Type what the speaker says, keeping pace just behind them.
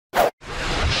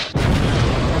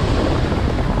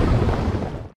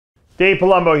Dave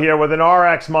Palumbo here with an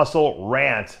RX Muscle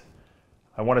rant.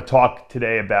 I want to talk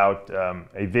today about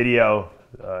a video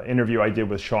interview I did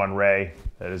with Shawn Ray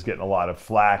that is getting a lot of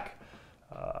flack.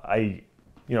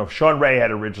 Shawn Ray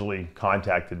had originally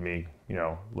contacted me,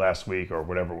 last week or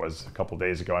whatever it was, a couple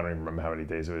days ago. I don't even remember how many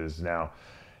days it is now.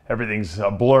 Everything's a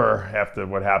blur after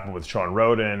what happened with Shawn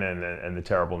Roden and the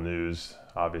terrible news,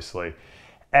 obviously.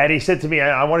 And he said to me,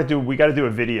 we got to do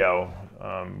a video.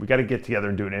 We got to get together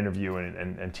and do an interview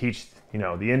and teach,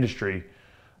 the industry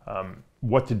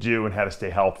what to do and how to stay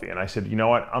healthy. And I said, you know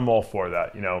what, I'm all for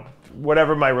that.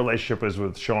 Whatever my relationship is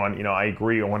with Shawn, I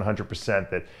agree 100%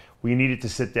 that we needed to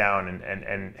sit down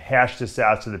and hash this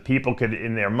out so that people could,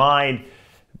 in their mind,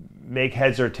 make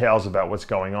heads or tails about what's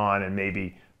going on and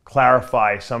maybe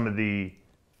clarify some of the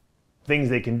things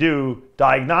they can do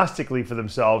diagnostically for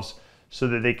themselves so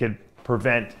that they could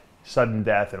prevent sudden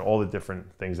death and all the different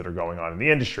things that are going on in the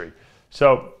industry.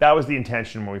 So that was the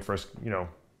intention when we first,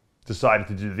 decided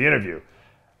to do the interview.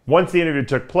 Once the interview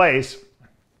took place,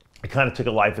 it kind of took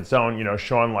a life of its own.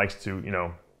 Shawn likes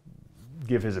to,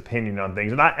 give his opinion on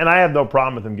things. And I have no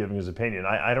problem with him giving his opinion.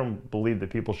 I don't believe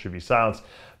that people should be silenced.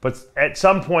 But at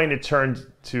some point it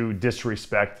turned to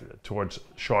disrespect towards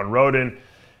Shawn Roden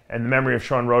and the memory of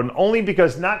Shawn Roden, only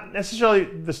because not necessarily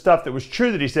the stuff that was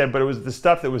true that he said, but it was the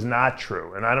stuff that was not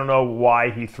true. And I don't know why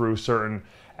he threw certain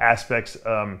aspects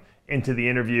into the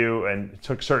interview and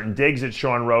took certain digs at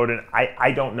Shawn Roden.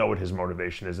 I don't know what his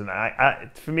motivation is. And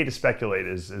for me to speculate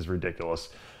is ridiculous.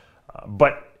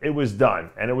 But it was done.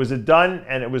 And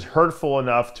it was hurtful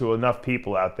enough to enough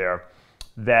people out there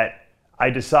that I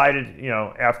decided,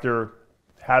 after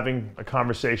having a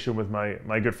conversation with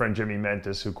my good friend Jimmy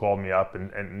Mentis, who called me up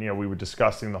and we were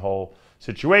discussing the whole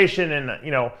situation,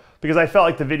 and because I felt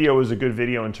like the video was a good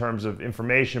video in terms of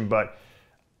information, but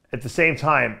at the same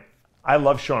time, I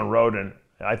love Shawn Roden.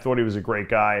 I thought he was a great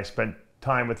guy. I spent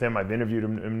time with him. I've interviewed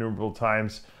him innumerable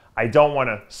times. I don't want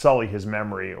to sully his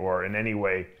memory or in any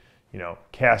way,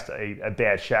 cast a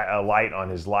bad light on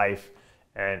his life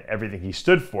and everything he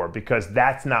stood for, because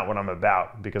that's not what I'm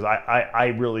about. Because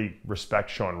I really respect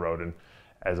Shawn Roden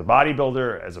as a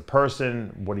bodybuilder, as a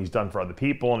person, what he's done for other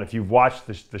people. And if you've watched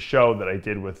the show that I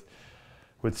did with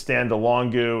Stan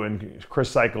DeLongu and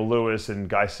Chris Cycle Lewis and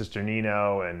Guy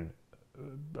Cisternino and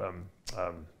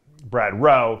Brad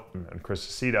Rowe and Chris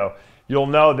Aceto, you'll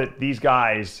know that these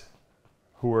guys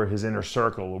who were his inner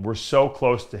circle were so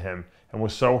close to him and were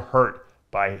so hurt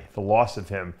by the loss of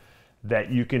him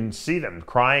that you can see them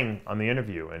crying on the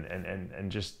interview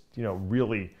and just,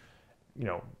 really,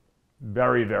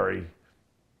 very, very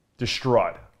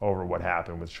distraught over what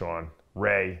happened with Shawn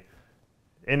Ray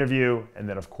interview. And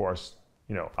then, of course,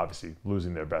 obviously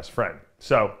losing their best friend.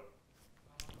 So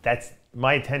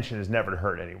my intention is never to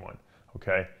hurt anyone,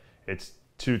 okay? It's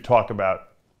to talk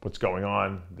about what's going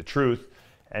on, the truth.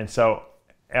 And so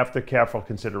after careful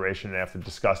consideration and after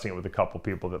discussing it with a couple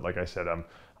people that, like I said,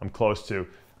 I'm close to,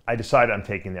 I decided I'm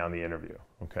taking down the interview,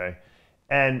 okay?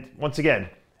 And once again,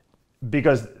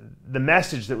 because the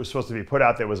message that was supposed to be put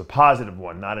out there was a positive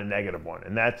one, not a negative one.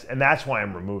 And that's why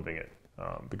I'm removing it,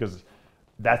 because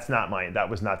that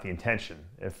was not the intention.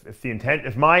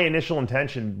 If my initial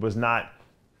intention was not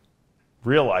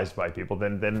realized by people,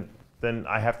 then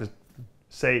I have to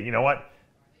say, you know what?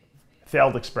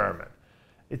 Failed experiment.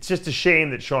 It's just a shame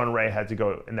that Shawn Ray had to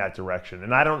go in that direction.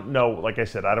 And I don't know, like I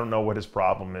said, I don't know what his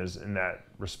problem is in that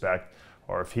respect,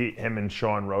 or if him and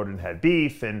Shawn Roden had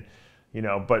beef, and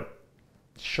but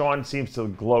Shawn seems to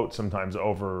gloat sometimes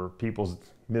over people's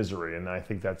misery, and I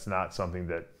think that's not something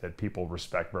that people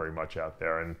respect very much out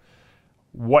there. And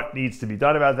what needs to be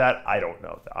done about that, I don't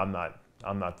know. I'm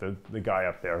not the guy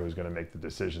up there who's going to make the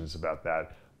decisions about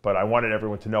that. But I wanted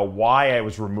everyone to know why I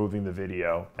was removing the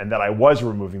video, and that I was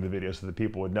removing the video so that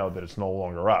people would know that it's no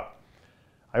longer up.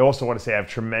 I also want to say I have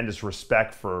tremendous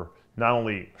respect for not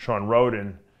only Shawn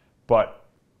Roden, but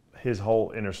his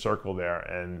whole inner circle there.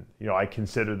 And, I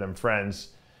consider them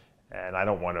friends, and I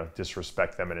don't want to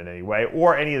disrespect them in any way,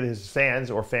 or any of his fans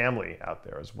or family out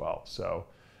there as well. So,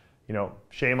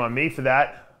 shame on me for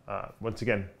that. Once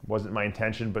again, wasn't my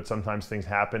intention, but sometimes things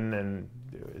happen and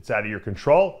it's out of your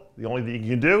control. The only thing you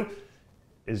can do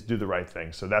is do the right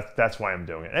thing. So that's why I'm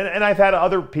doing it. And I've had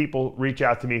other people reach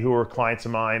out to me who are clients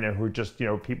of mine and who are just,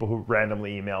 people who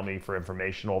randomly email me for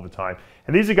information all the time.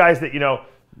 And these are guys that,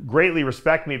 greatly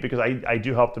respect me because I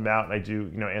do help them out and I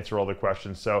do, answer all their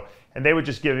questions. So, and they were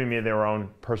just giving me their own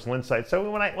personal insights.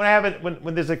 So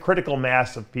when there's a critical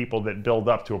mass of people that build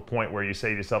up to a point where you say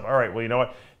to yourself, all right, well, you know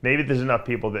what, maybe there's enough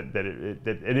people that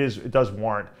it does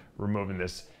warrant removing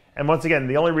this. And once again,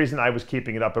 the only reason I was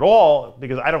keeping it up at all,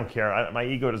 because I don't care. My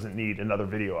ego doesn't need another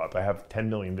video up. I have 10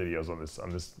 million videos on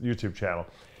this YouTube channel.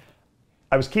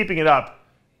 I was keeping it up,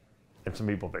 and some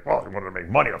people think, well, you wanted to make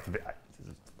money off the video.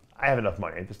 I have enough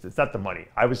money. It's not the money.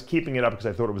 I was keeping it up because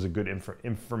I thought it was a good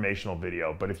informational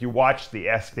video. But if you watch the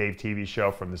Ask Dave TV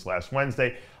show from this last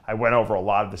Wednesday, I went over a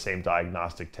lot of the same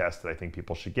diagnostic tests that I think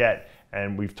people should get.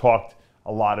 And we've talked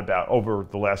a lot about, over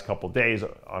the last couple of days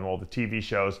on all the TV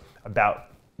shows, about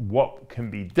what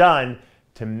can be done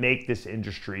to make this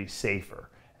industry safer.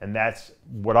 And that's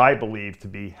what I believe to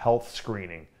be health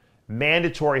screening.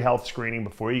 Mandatory health screening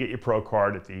before you get your pro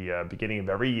card at the beginning of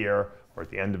every year, or at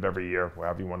the end of every year,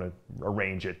 however you want to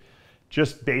arrange it.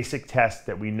 Just basic tests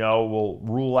that we know will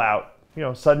rule out,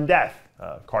 sudden death.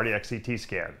 Cardiac CT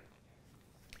scan,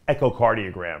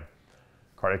 echocardiogram.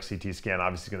 Cardiac CT scan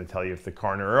obviously is going to tell you if the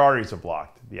coronary arteries are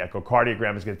blocked. The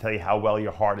echocardiogram is going to tell you how well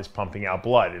your heart is pumping out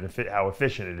blood and how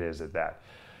efficient it is at that.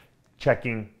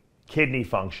 Checking kidney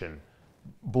function,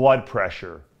 blood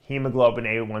pressure, hemoglobin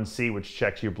A1C, which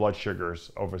checks your blood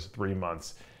sugars over 3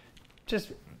 months.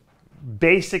 Just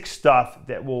basic stuff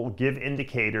that will give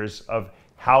indicators of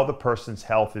how the person's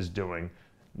health is doing,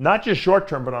 not just short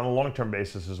term, but on a long term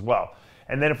basis as well.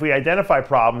 And then if we identify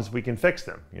problems, we can fix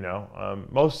them.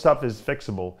 Most stuff is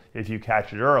fixable if you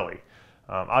catch it early.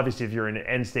 Obviously, if you're in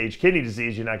end stage kidney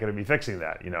disease, you're not going to be fixing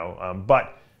that.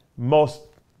 But most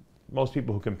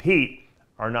people who compete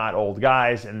are not old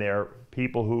guys, and they're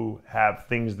people who have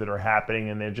things that are happening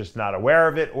and they're just not aware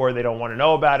of it, or they don't want to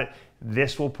know about it.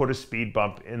 This will put a speed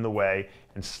bump in the way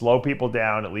and slow people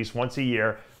down at least once a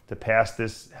year to pass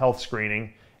this health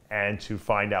screening and to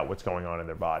find out what's going on in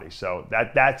their body. So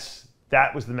that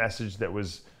was the message that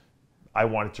I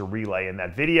wanted to relay in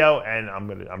that video, and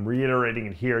I'm reiterating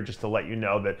it here just to let you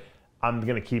know that I'm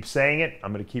going to keep saying it.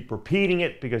 I'm going to keep repeating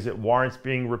it because it warrants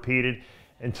being repeated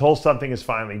until something is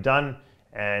finally done.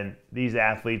 And these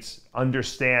athletes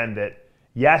understand that,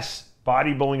 yes,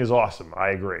 bodybuilding is awesome.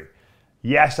 I agree.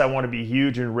 Yes, I want to be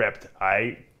huge and ripped.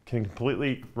 I can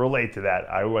completely relate to that.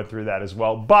 I went through that as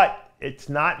well. But it's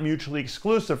not mutually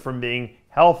exclusive from being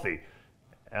healthy.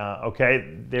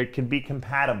 Okay? They can be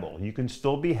compatible. You can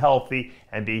still be healthy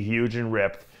and be huge and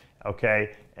ripped,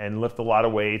 okay? And lift a lot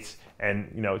of weights and,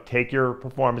 take your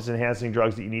performance-enhancing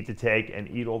drugs that you need to take and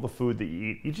eat all the food that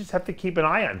you eat. You just have to keep an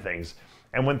eye on things.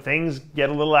 And when things get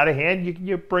a little out of hand,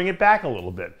 you bring it back a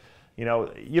little bit.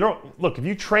 Look, if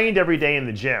you trained every day in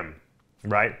the gym,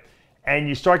 right? And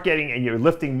you start and you're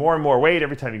lifting more and more weight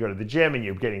every time you go to the gym, and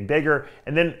you're getting bigger.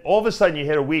 And then all of a sudden you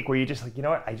hit a week where you're just like, you know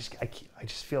what? I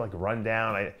just feel like a run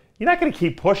down. You're not going to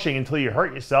keep pushing until you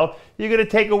hurt yourself. You're going to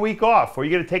take a week off, or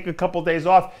you're going to take a couple of days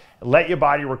off, let your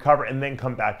body recover, and then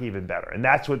come back even better. And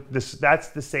that's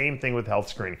the same thing with health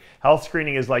screening. Health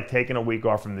screening is like taking a week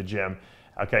off from the gym.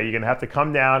 Okay, you're going to have to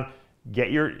come down,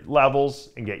 get your levels,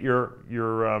 and get your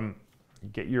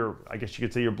I guess you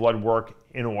could say your blood work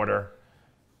in order.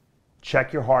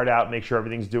 Check your heart out, make sure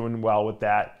everything's doing well with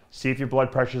that. See if your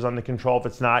blood pressure's under control. If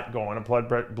it's not, go on a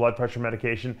blood pressure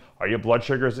medication. Are your blood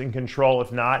sugars in control?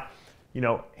 If not,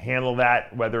 handle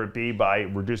that, whether it be by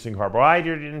reducing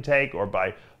carbohydrate intake or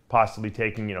by possibly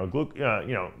taking,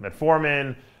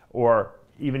 metformin, or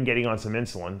even getting on some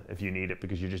insulin if you need it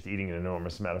because you're just eating an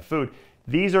enormous amount of food.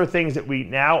 These are things that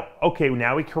now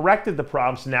we corrected the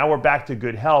problem, so now we're back to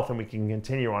good health and we can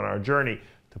continue on our journey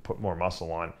to put more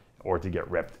muscle on or to get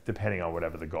ripped, depending on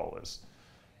whatever the goal is.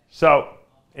 So,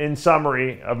 in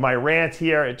summary of my rant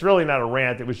here, it's really not a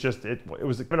rant, it was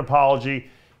an apology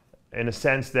in a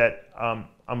sense that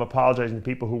I'm apologizing to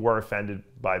people who were offended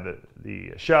by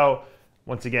the show.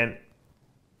 Once again,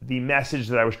 the message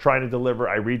that I was trying to deliver,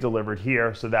 I re-delivered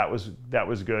here, so that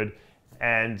was good.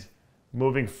 And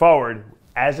moving forward,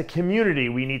 as a community,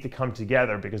 we need to come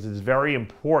together because it's very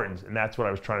important, and that's what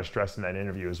I was trying to stress in that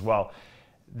interview as well,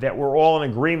 that we're all in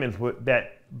agreement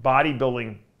that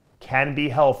bodybuilding can be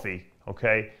healthy,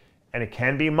 okay, and it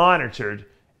can be monitored,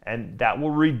 and that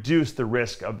will reduce the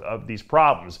risk of these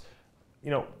problems.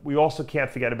 We also can't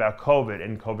forget about COVID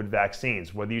and COVID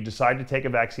vaccines. Whether you decide to take a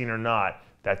vaccine or not,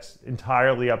 that's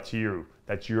entirely up to you.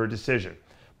 That's your decision.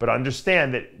 But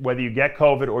understand that whether you get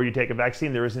COVID or you take a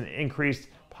vaccine, there is an increased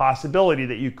possibility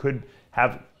that you could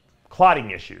have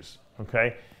clotting issues,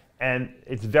 okay? And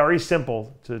it's very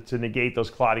simple to negate those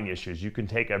clotting issues. You can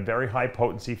take a very high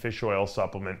potency fish oil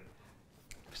supplement,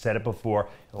 I've said it before,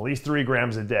 at least 3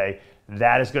 grams a day.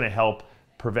 That is going to help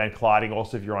prevent clotting.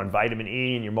 Also, if you're on vitamin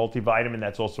E and your multivitamin,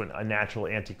 that's also a natural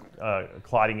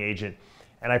anti-clotting agent.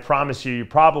 And I promise you, you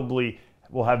probably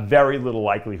will have very little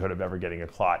likelihood of ever getting a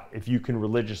clot if you can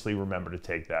religiously remember to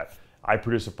take that. I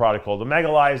produce a product called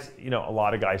Omegalize. You know, a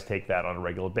lot of guys take that on a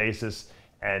regular basis,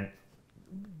 and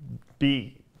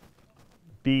be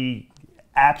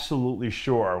absolutely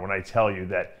sure when I tell you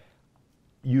that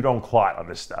you don't clot on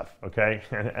this stuff, okay?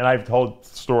 And I've told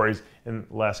stories in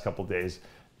the last couple of days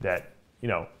that, you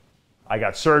know, I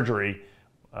got surgery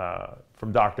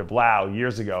from Dr. Blau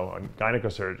years ago on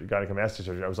gynecomastia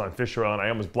surgery. I was on fish oil and I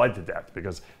almost bled to death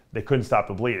because they couldn't stop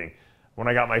the bleeding. When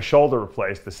I got my shoulder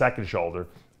replaced, the second shoulder,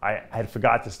 I had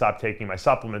forgot to stop taking my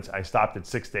supplements. I stopped at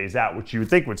 6 days out, which you would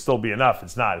think would still be enough.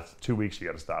 It's not. It's 2 weeks you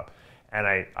got to stop. And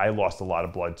I lost a lot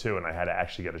of blood too, and I had to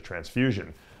actually get a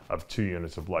transfusion of 2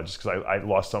 units of blood just because I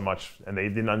lost so much, and they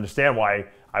didn't understand why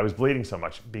I was bleeding so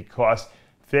much, because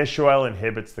fish oil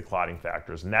inhibits the clotting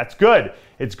factors, and that's good.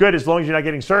 It's good as long as you're not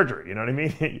getting surgery, you know what I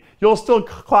mean? You'll still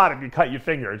clot if you cut your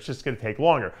finger. It's just going to take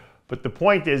longer. But the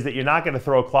point is that you're not going to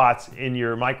throw clots in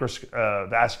your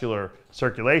microvascular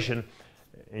circulation,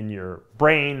 in your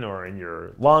brain or in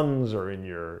your lungs or in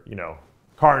your, you know,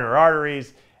 coronary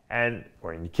arteries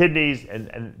or in your kidneys,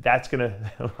 and that's going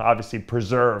to obviously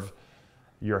preserve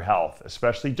your health,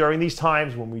 especially during these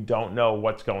times when we don't know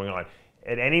what's going on.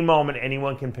 At any moment,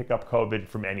 anyone can pick up COVID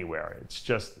from anywhere. It's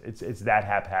just, it's that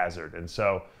haphazard. And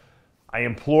so I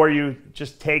implore you,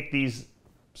 just take these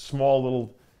small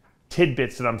little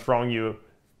tidbits that I'm throwing you,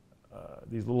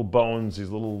 these little bones, these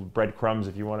little breadcrumbs,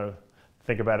 if you want to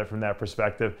think about it from that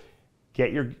perspective.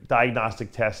 Get your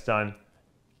diagnostic test done.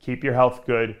 Keep your health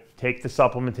good. Take the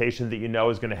supplementation that you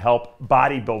know is going to help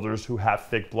bodybuilders who have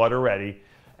thick blood already.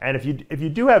 And if you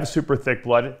do have super thick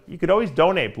blood, you could always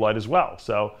donate blood as well.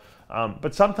 So,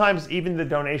 but sometimes even the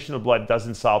donation of blood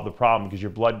doesn't solve the problem, because your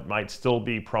blood might still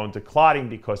be prone to clotting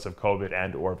because of COVID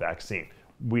and or vaccine.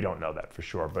 We don't know that for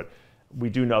sure, but we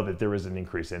do know that there is an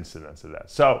increased incidence of that.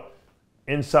 So,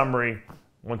 in summary,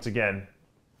 once again,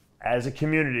 as a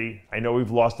community, I know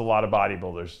we've lost a lot of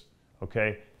bodybuilders,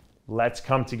 okay? Let's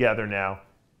come together now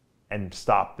and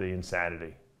stop the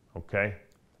insanity, okay?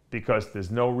 Because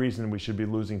there's no reason we should be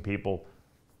losing people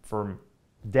from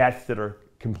deaths that are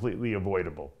completely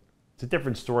avoidable. It's a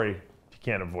different story if you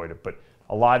can't avoid it, but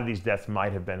a lot of these deaths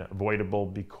might have been avoidable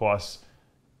because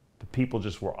the people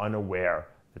just were unaware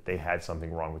that they had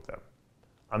something wrong with them.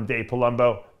 I'm Dave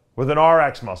Palumbo with an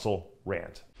RX Muscle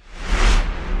Rant.